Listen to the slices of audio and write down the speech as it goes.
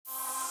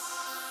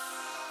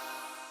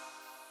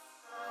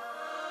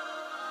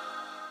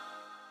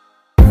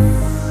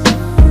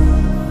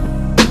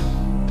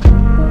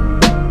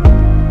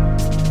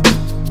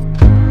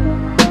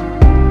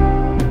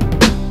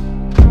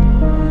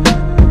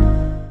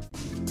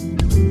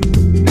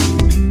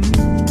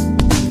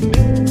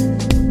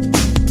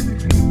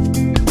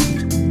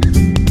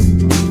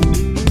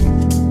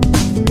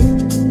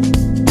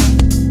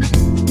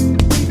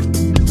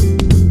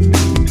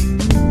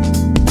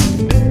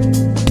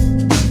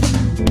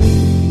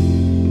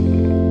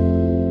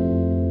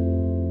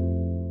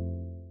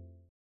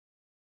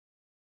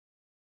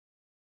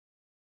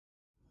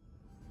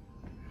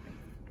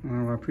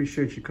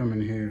appreciate you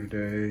coming here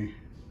today.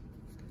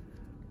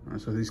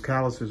 So these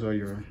calluses are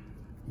your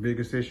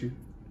biggest issue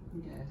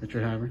that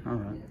you're having? All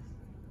right. Yes.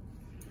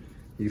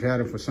 You've had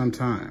it for some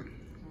time?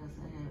 Yes,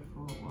 I had it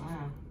for a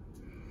while.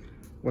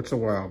 What's a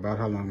while? About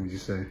how long would you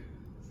say?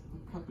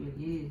 A couple of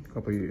years. A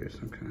couple of years,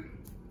 okay.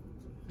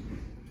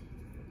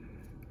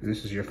 And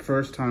this is your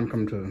first time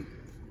coming to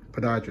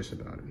Podiatrist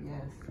about it?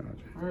 Yes, gotcha.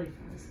 Very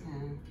first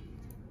time.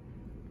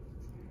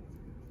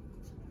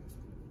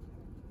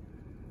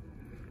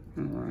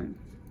 All right.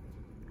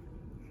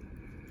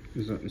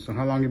 So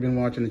how long have you been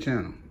watching the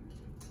channel?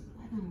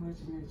 I've been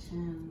watching the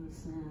channel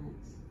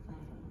since,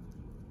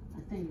 I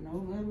think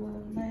November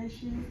of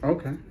last year.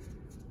 Okay.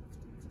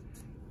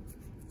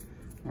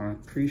 I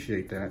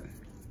appreciate that.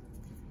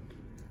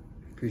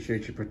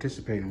 Appreciate you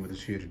participating with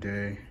us here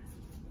today.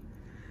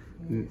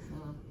 Yeah,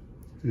 so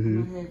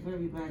I'm gonna have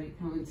everybody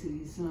coming to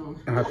you soon.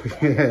 Yeah,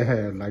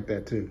 I like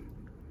that too.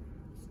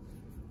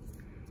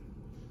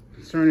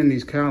 Concerning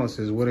these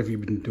calluses, what have you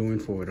been doing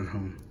for it at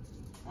home?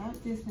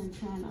 I've just been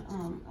trying to,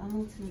 I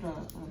went to the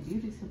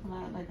beauty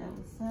supply like I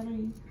was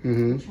telling you.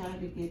 Mm-hmm. Tried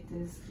to get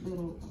this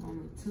little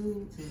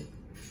tube to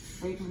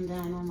break them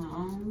down on my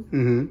own.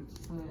 Mm-hmm.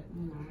 But,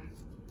 you know,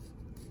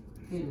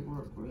 it didn't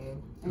work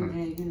well. And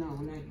then, you know,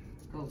 when I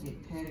go get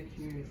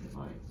pedicures,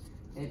 like,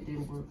 that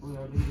didn't work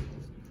well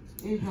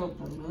either. It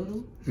helped a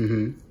little,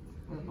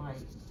 but,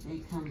 like, they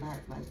come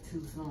back, like,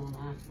 too soon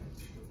after.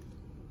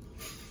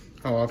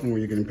 How often were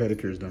you getting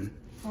pedicures done?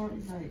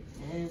 Probably, like,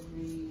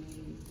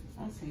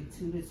 I'd say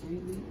 2 to 3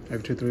 weeks.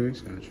 Every 2 to 3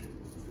 weeks? Gotcha.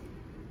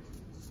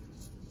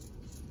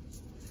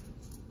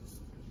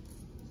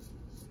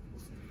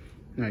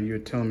 Now, you were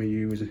telling me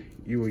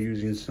you were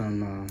using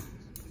some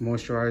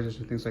moisturizers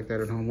and things like that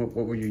at home. What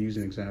were you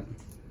using exactly?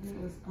 It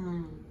was,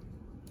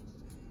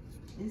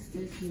 it's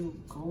this new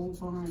Gold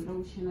Bond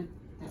lotion that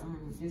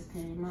just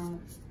came out.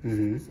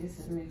 It's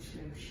a mixture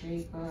of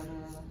shea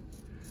butter,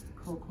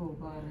 cocoa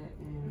butter,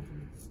 and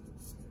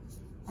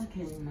I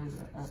can't remember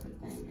the other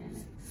thing in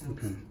it. So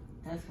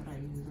that's what I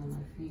use on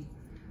my feet.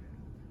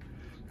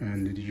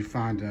 And did you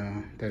find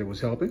that it was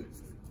helping?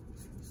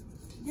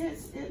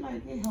 Yes, it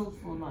helps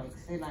for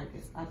say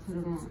I put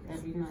it on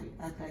every night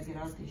after I get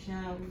out the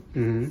shower.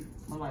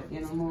 Or like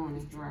in the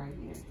morning, dry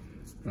again.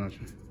 Gotcha.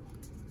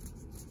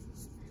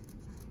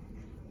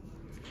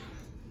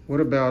 What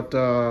about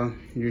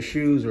your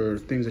shoes or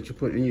things that you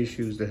put in your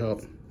shoes to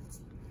help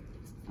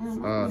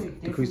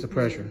decrease the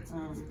pressure?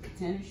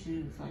 Tennis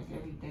shoes like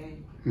every day.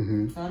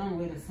 So I don't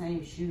wear the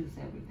same shoes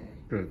every day.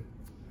 Good.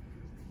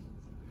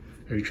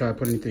 Have you tried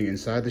putting anything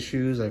inside the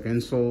shoes, like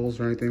insoles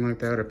or anything like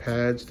that, or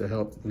pads to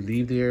help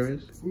relieve the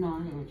areas? No,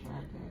 I haven't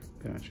tried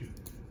that. Gotcha.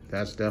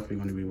 That's definitely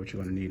going to be what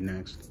you're going to need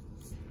next.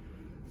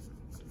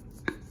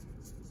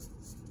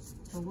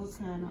 So what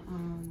kind of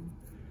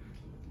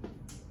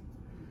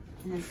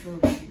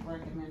insoles do you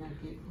recommend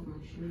I get for my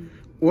shoes?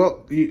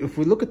 Well, if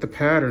we look at the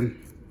pattern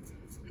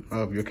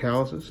of your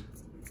calluses,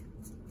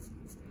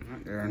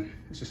 right there,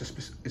 it's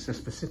a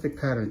specific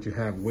pattern that you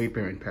have,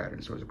 weight-bearing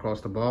pattern. So it's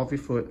across the ball of your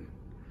foot,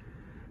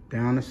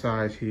 down the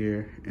sides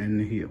here, and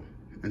the heel.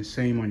 And the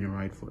same on your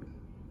right foot.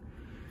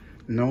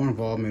 No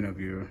involvement of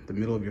the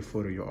middle of your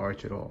foot or your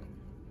arch at all.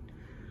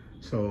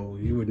 So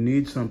you would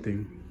need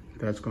something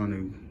that's going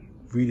to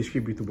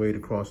redistribute the weight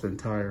across the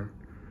entire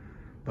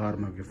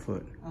bottom of your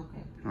foot.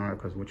 Okay. All right,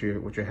 because what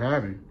you're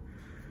having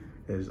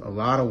is a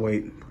lot of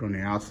weight put on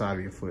the outside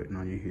of your foot and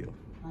on your heel.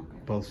 Okay.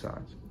 Both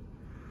sides.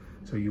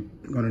 So you're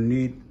going to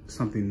need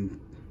something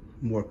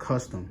more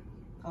custom.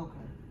 Okay.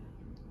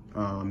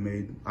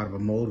 Made out of a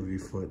mold of your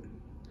foot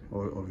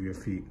or of your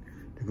feet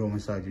to go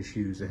inside your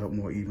shoes to help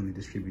more evenly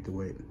distribute the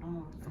weight. Oh,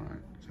 okay. All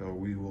right. So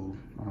we will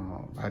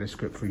write a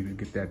script for you to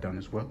get that done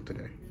as well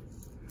today.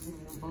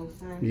 On both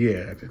sides?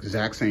 Yeah,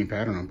 exact same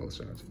pattern on both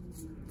sides.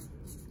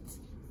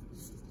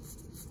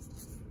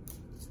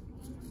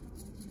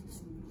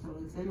 So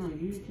is that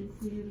unusual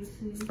for you to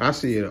see? I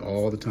see it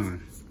all the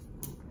time.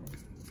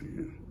 Okay.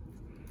 Yeah.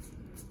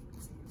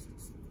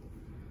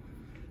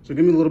 So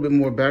give me a little bit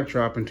more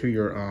backdrop into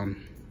your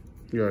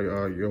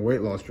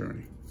weight loss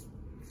journey.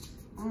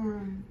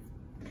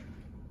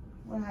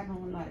 What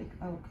happened?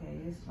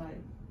 It's like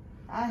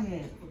I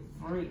was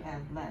very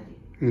athletic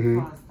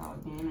before I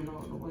started gaining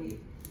all the weight.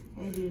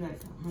 Maybe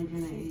like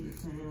 180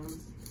 pounds.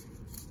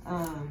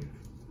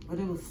 But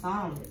it was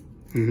solid.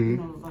 You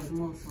know, like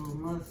more so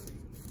muscle.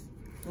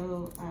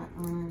 So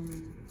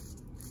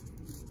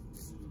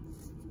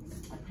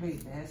I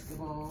played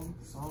basketball,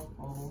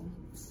 softball,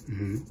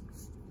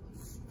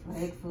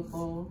 flag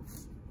football.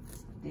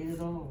 I did it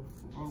all.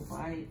 Rode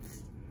bikes.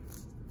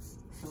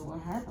 So what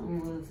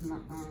happened was my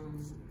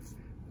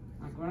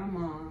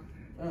grandma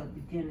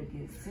began to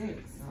get sick,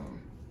 so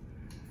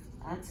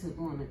I took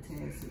on the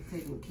task of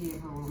taking care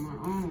of her on my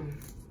own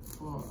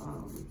for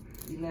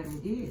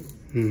 11 years.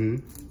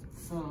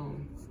 So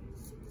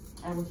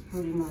I was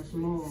pretty much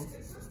more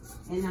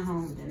in the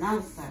home than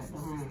outside the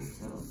home.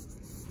 So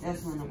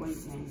that's when the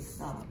weight gain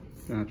started.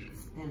 Gotcha.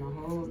 And a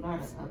whole lot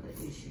of other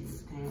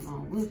issues came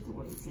on with the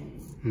weight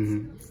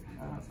gain.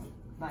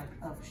 like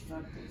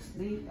obstructive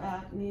sleep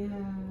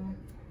apnea,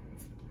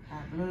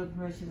 high blood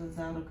pressure was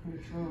out of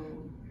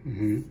control,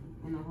 and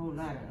a whole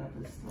lot of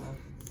other stuff.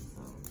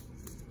 So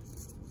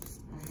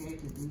I had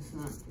to do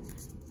something.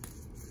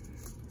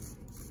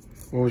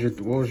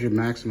 What was your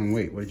maximum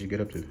weight? What did you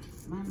get up to?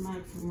 My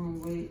maximum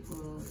weight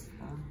was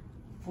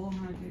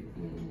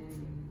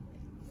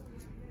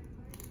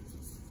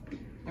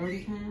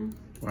 430 pounds.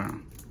 Wow.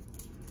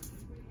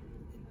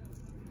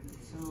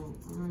 So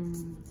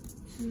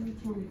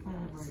 225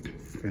 right now.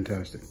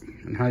 Fantastic.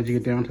 And how did you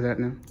get down to that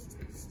now?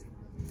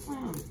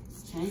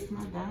 Change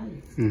my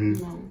diet.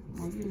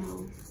 Mm-hmm. You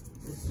know,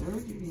 the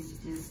surgery is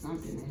just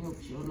something that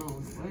helps you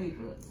along the way,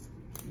 but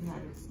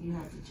you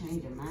have to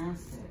change your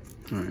mindset.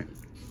 All right.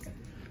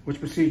 Which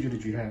procedure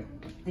did you have?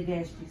 The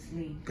gastric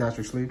sleeve.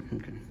 Gastric sleeve?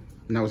 Okay.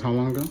 And that was how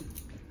long ago?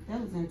 That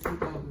was in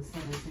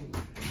 2017.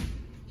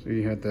 So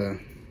you had the,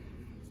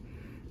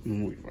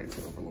 wait, right it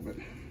up a little bit.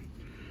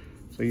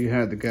 So you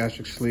had the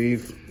gastric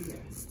sleeve.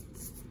 Yes.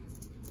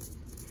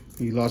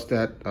 You lost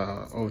that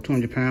over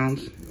 200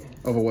 pounds? Yes.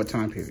 Over what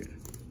time period?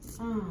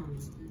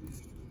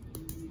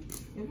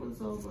 It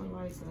was over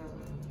like,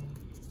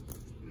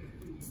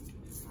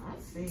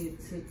 I'd say it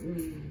took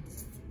me,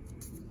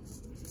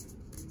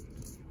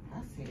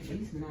 I'd say at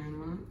least 9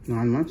 months.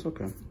 9 months?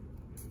 Okay.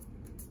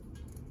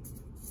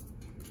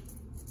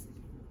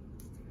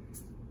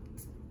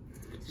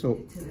 So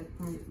to that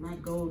point, my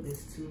goal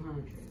is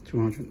 200.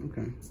 200,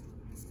 okay.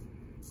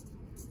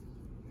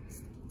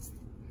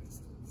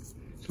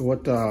 So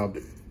what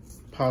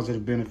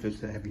positive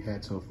benefits have you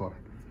had so far?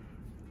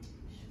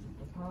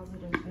 The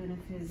positive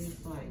benefits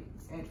is like,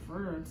 at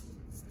first,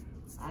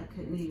 I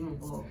couldn't even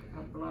walk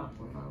a block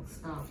without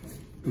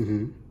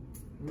stopping.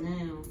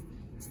 Now,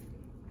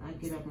 I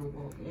get up and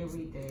walk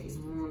every day,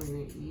 morning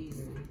and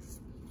evening.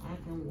 I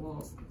can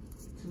walk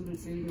 2 to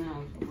 3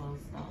 miles without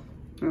stopping.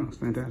 Oh, it's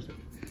fantastic.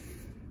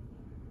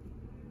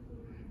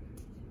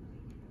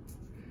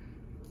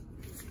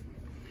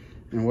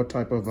 And what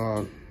type of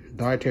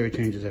dietary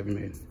changes have you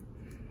made?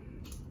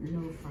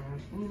 No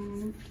fried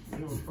food,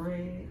 no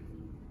bread,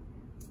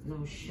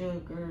 no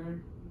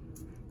sugar.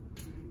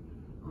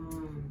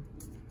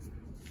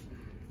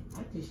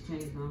 I just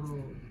changed my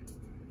whole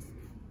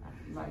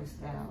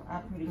lifestyle. I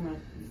pretty much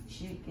eat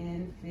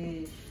chicken,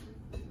 fish.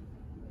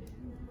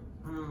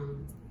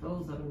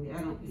 Those are the meat.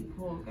 I don't eat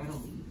pork. I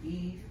don't eat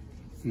beef.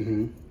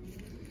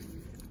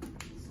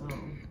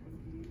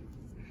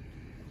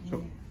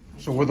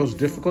 So were those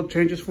difficult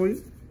changes for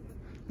you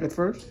at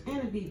first? In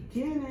the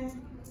beginning,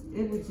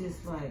 it was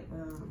just like,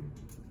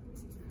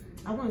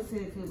 I wouldn't say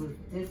if it was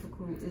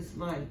difficult. It's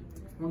like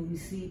when you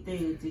see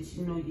things that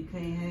you know you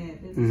can't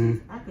have. It was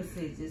just, I could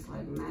say it's just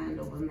like mind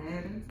over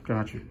matter.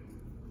 Gotcha.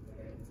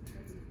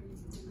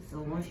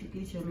 So once you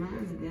get your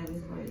mind together,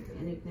 it's like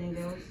anything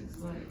else is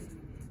like,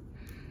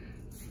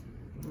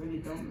 it really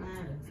don't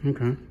matter.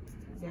 Okay.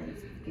 You gotta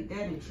get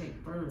that in check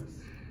first.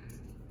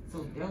 So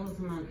that was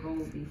my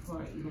goal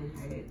before I even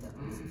had the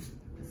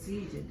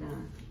procedure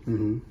done.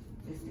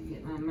 Just to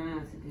get my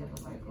mind together,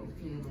 like,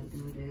 okay, I'm gonna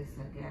do this,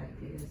 I got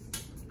this.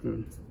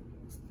 Good.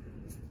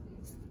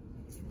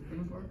 It's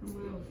been working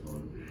well for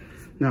me.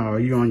 Now, are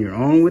you on your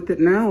own with it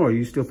now, or are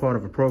you still part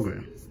of a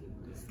program?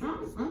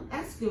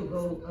 I still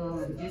go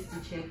just to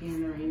check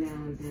in every now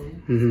and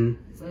then.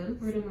 But I'm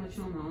pretty much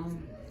on my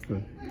own.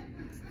 Good.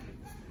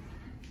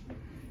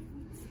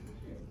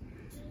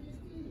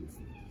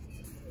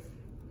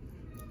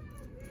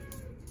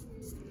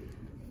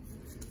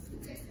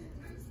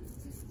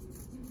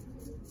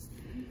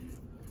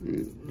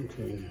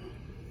 Okay.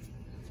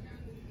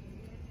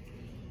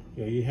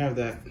 Yeah, you have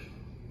that,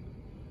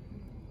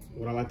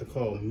 what I like to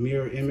call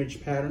mirror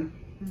image pattern.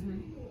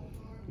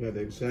 You have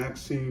the exact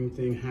same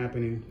thing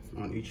happening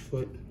on each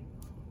foot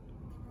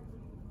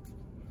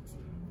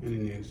and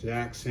in the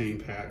exact same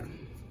pattern.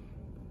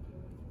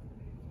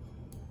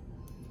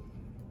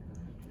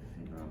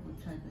 Figure out what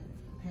type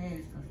of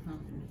pads or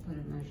something to put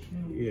in my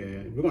shoe.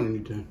 Yeah, we're going to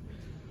need to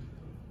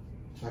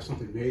have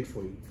something made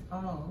for you. Oh,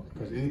 okay.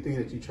 Because anything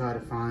that you try to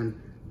find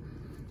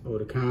over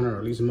the counter, or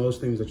at least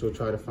most things that you'll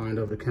try to find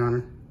over the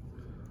counter,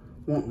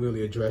 won't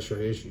really address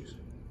your issues.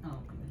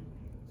 Okay.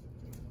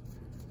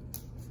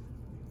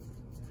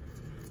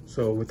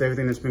 So with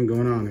everything that's been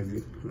going on,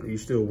 are you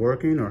still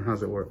working, or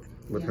how's it work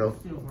with health,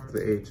 still working.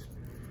 the aids?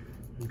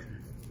 Okay.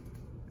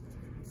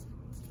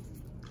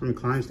 How many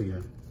clients do you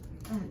have?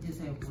 I just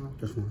have one.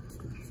 Just one.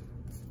 Okay.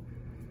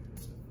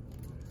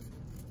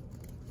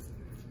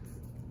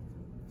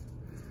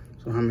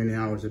 So how many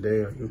hours a day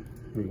are you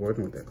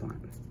working with that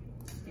client?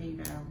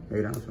 8 hours.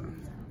 8 hours.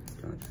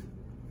 Gotcha.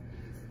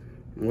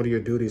 And what are your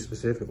duties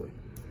specifically?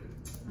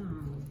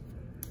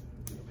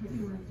 Pretty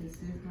much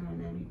assist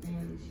on everything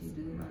that she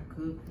do. I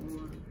cook for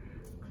her,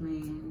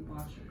 clean,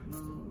 wash her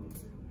clothes,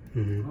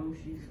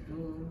 grocery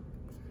store,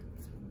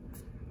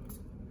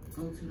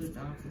 go to the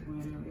doctor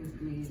whenever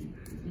it's needed.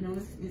 You know,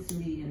 it's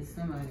me and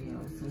somebody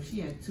else. So she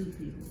had 2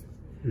 people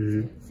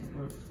that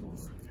work for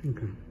her.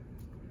 Okay.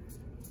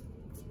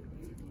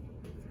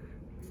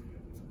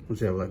 Does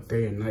she have like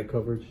day and night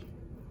coverage?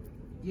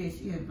 Yeah,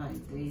 she had like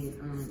dead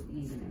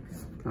uneven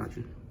color.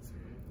 Gotcha.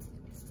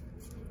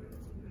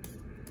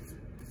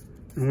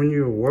 And when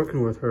you're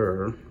working with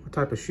her, what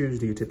type of shoes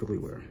do you typically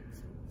wear?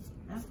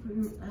 I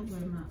wear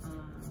my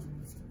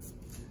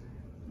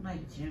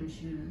like gym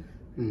shoes.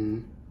 Mm-hmm.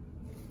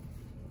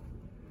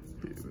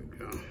 Here we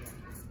go.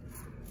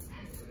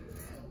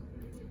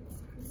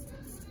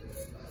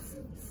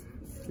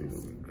 Here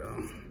we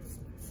go.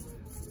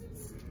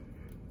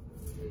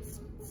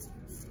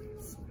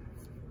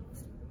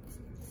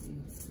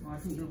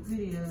 Watching your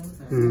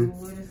videos, I never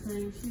wear the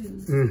same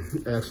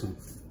shoes. Excellent.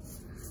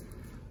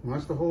 Well,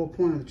 that's the whole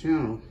point of the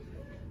channel.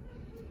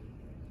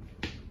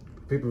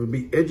 People would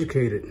be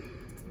educated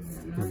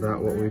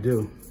about what we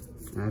do.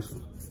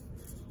 Excellent.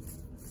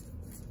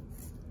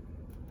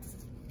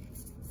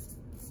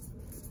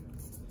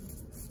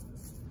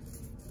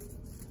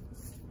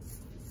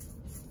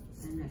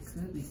 And that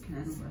could be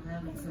kind of what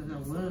happened because I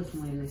was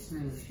wearing the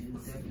same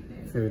shoes every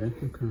day. Every day,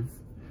 okay.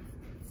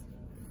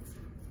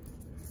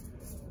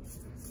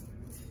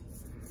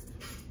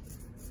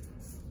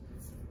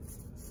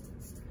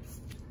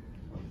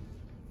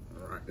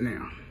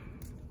 Now,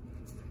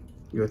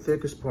 your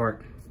thickest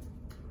part,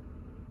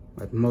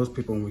 like most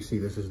people when we see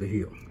this, is the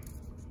heel.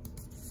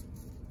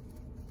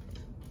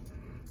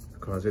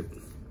 Because it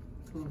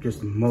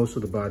just most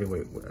of the body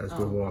weight as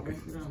we're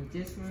walking. No,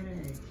 just for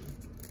that.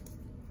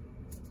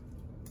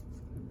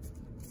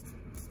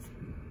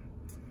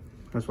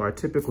 That's why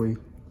typically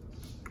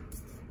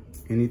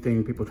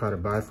anything people try to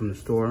buy from the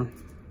store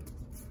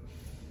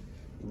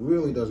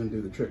really doesn't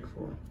do the trick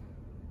for them.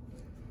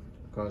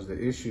 Because the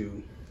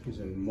issue is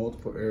in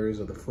multiple areas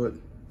of the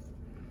foot.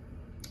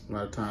 A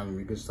lot of times when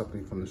we get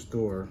something from the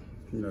store,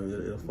 you know,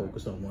 it'll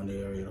focus on one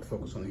area, it'll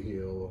focus on the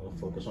heel, or it'll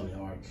focus on the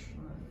arch,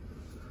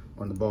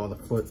 on the ball of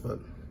the foot. But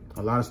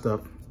a lot of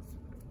stuff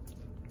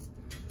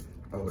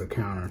over the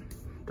counter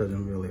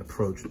doesn't really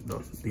approach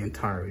the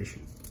entire issue.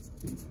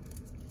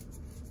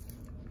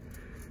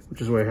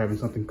 Which is where having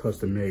something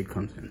custom made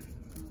comes in.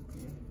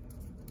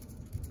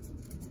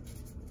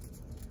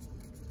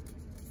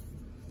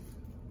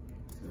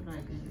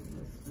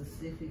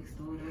 Specific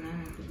store that I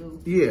have to go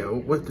to? Yeah,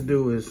 what to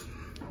do is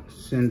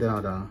send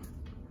out a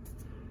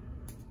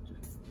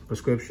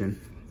prescription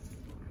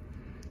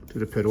to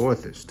the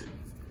Pedorthist.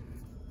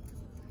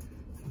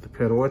 What the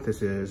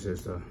Pedorthist is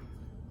a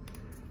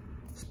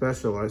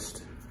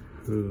specialist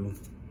who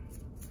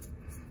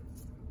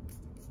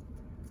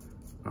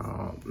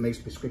makes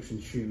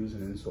prescription shoes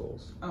and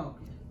insoles. Oh,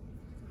 okay.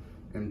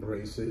 And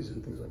braces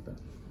and things like that.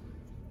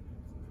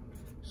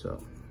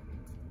 So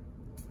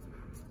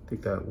I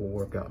think that will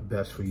work out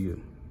best for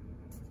you.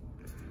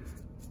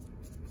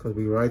 Because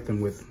we write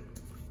them with,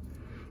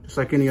 just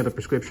like any other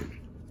prescription.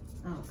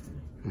 Oh,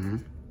 okay.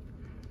 And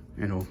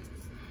it'll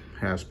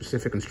have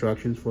specific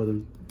instructions for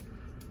them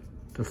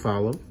to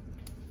follow.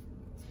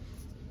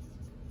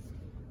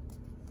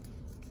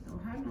 So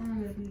how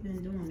long have you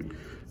been doing this?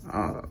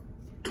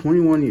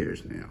 21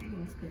 years now.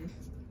 Okay.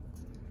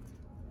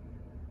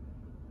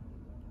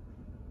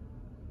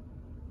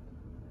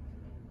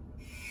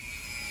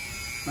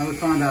 Now we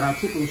found out how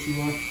ticklish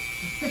you are.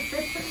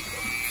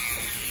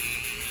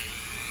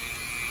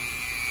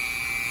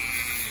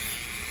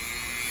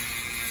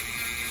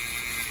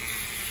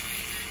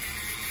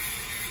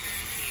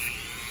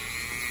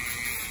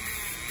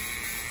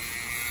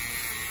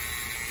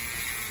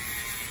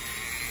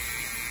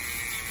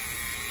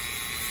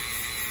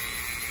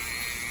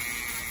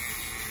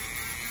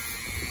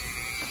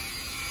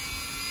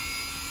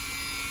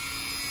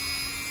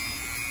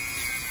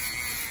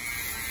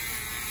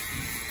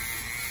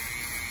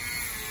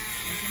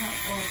 How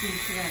often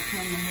should I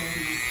come to her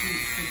and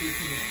feet to be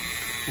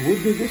healed?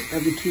 We'll do this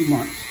every 2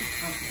 months.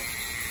 Okay.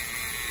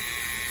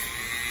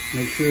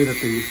 Make sure that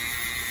the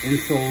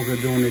insoles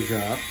are doing their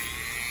job.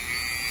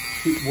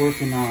 Keep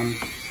working on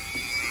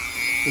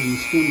putting the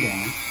skin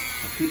down,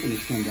 or keeping the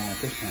skin down at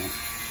this point.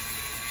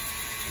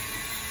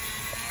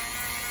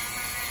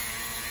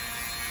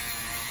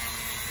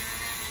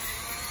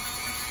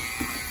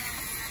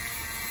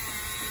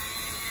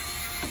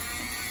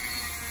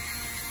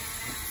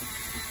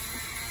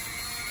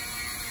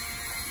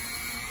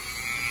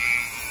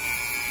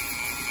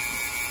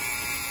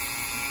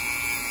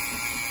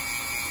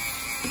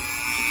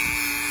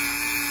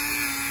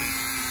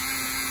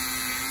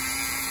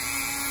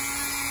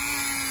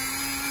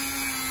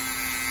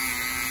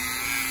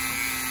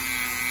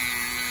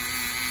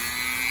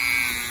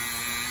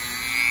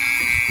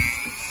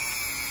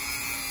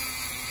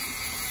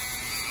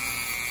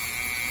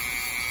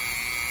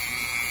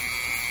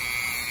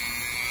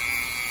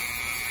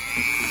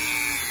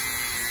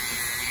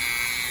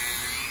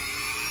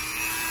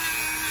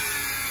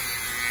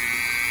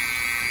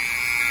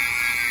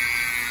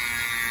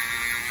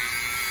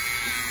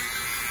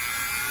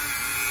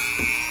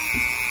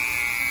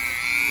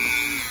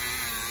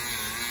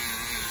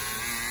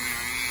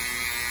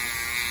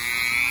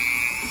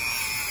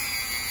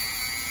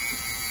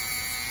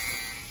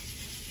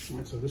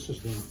 Alright, so this is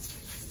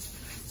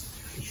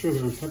the sugar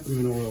and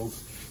peppermint oil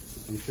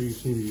I'm sure you've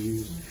seen me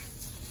use.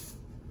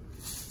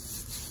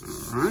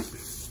 All right.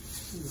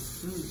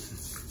 So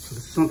this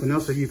is something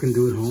else that you can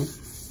do at home.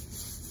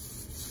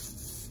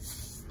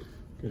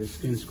 Get a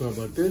skin scrub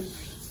like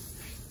this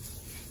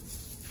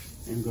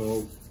and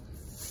go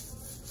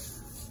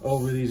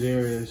over these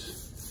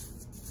areas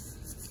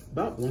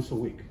about once a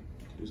week.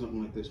 Do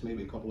something like this,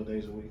 maybe a couple of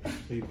days a week.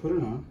 So you put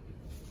it on,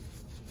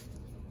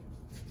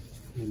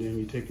 and then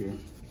you take your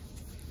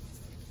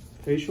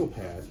facial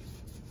pad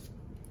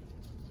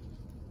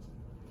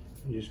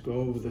and just go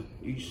over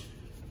each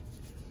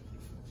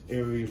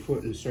area of your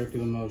foot in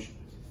circular motion.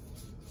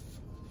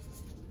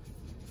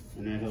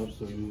 And that helps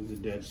to remove the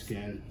dead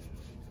skin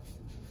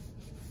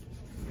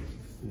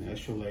and the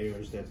extra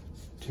layers that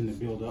tend to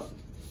build up.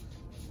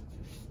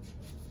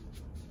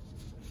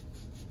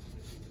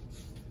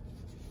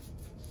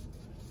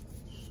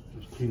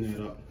 Just clean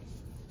that up.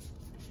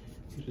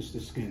 Just the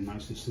skin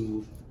nice and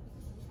smooth.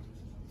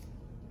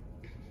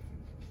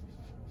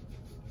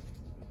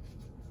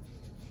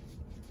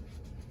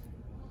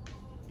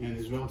 And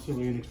it's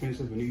relatively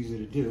inexpensive and easy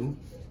to do,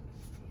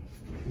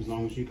 as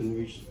long as you can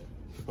reach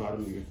the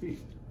bottom of your feet.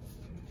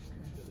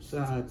 To the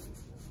side.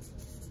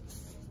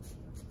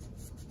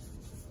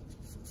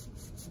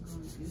 I'm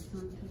going to do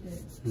some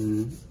today.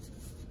 Mm-hmm.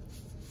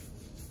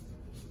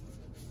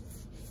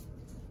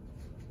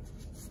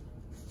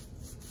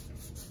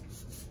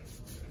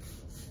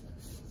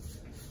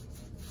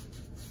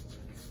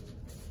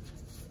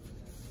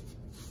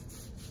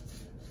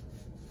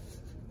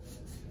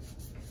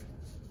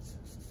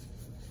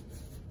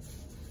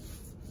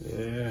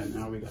 Yeah,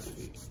 now we got the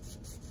feet.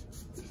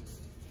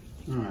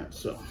 All right,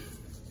 so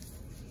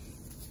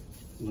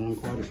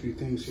learned quite a few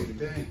things here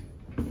today.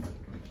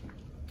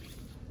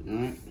 All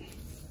right.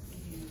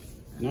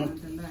 Yeah,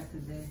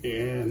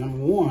 yeah, number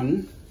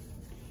one,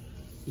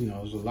 you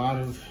know, there's a lot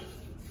of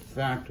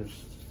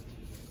factors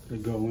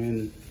that go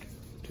into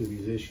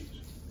these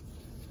issues.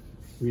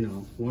 You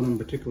know, one of them,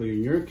 particularly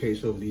in your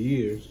case over the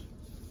years,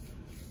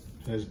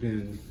 has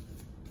been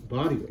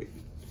body weight.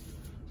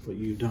 But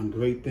you've done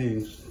great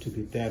things to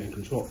get that in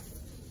control.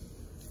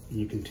 And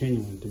you're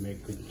continuing to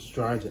make good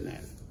strides in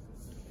that.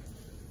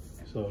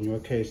 So in your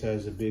case, that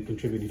is a big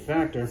contributing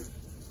factor.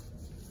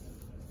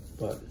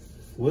 But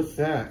with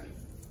that,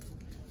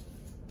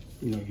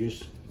 you know,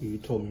 you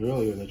told me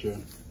earlier that you're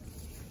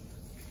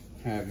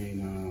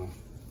having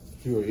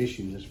fewer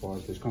issues as far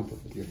as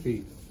discomfort with your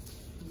feet.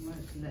 Much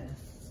less.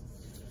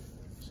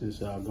 Since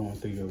going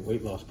through your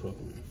weight loss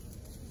program.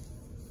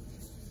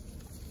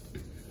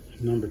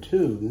 Number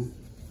two,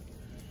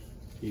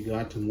 you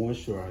got to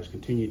moisturize.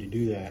 Continue to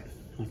do that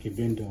like you've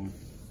been doing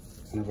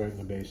on a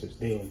regular basis,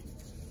 daily.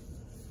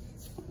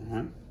 All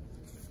right?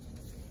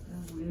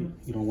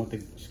 You don't want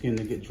the skin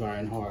to get dry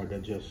and hard.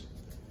 That just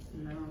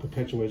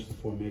perpetuates the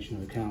formation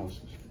of the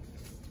calluses.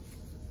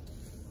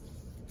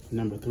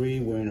 Number three,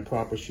 wearing the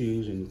proper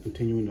shoes and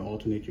continuing to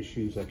alternate your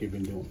shoes like you've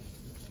been doing.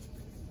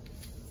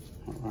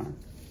 All right?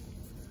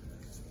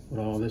 With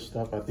all this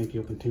stuff, I think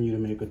you'll continue to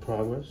make good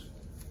progress.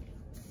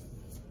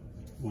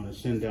 I want to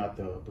send out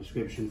the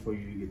prescription for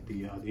you to get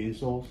the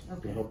insoles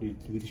to help you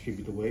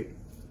redistribute the weight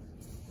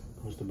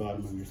across the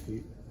bottom of your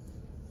feet.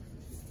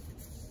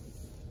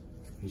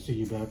 And see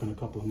you back in a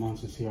couple of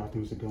months and see how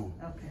things are going.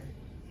 Okay.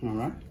 All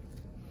right.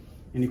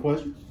 Any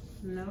questions?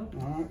 No.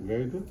 All right.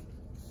 Very good.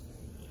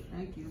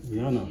 Thank you.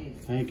 Yeah, no.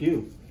 Thank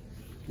you.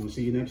 We'll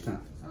see you next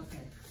time. Okay.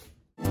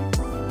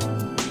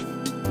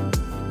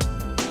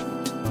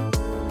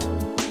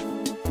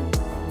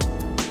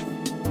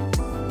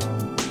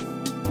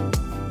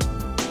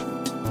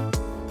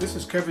 This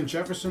is Kevin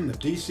Jefferson, the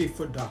DC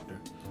Foot Doctor.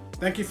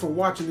 Thank you for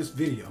watching this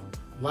video.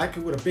 Like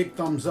it with a big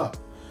thumbs up.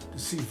 To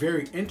see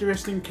very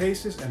interesting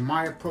cases and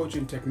my approach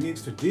and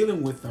techniques to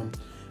dealing with them,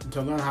 and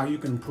to learn how you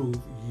can improve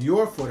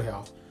your foot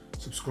health,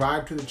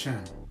 subscribe to the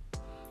channel.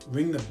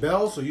 Ring the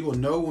bell so you will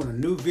know when a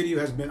new video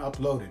has been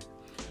uploaded.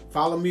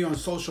 Follow me on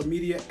social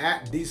media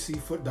at DC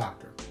Foot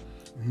Doctor.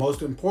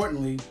 Most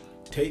importantly,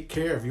 take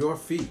care of your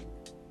feet.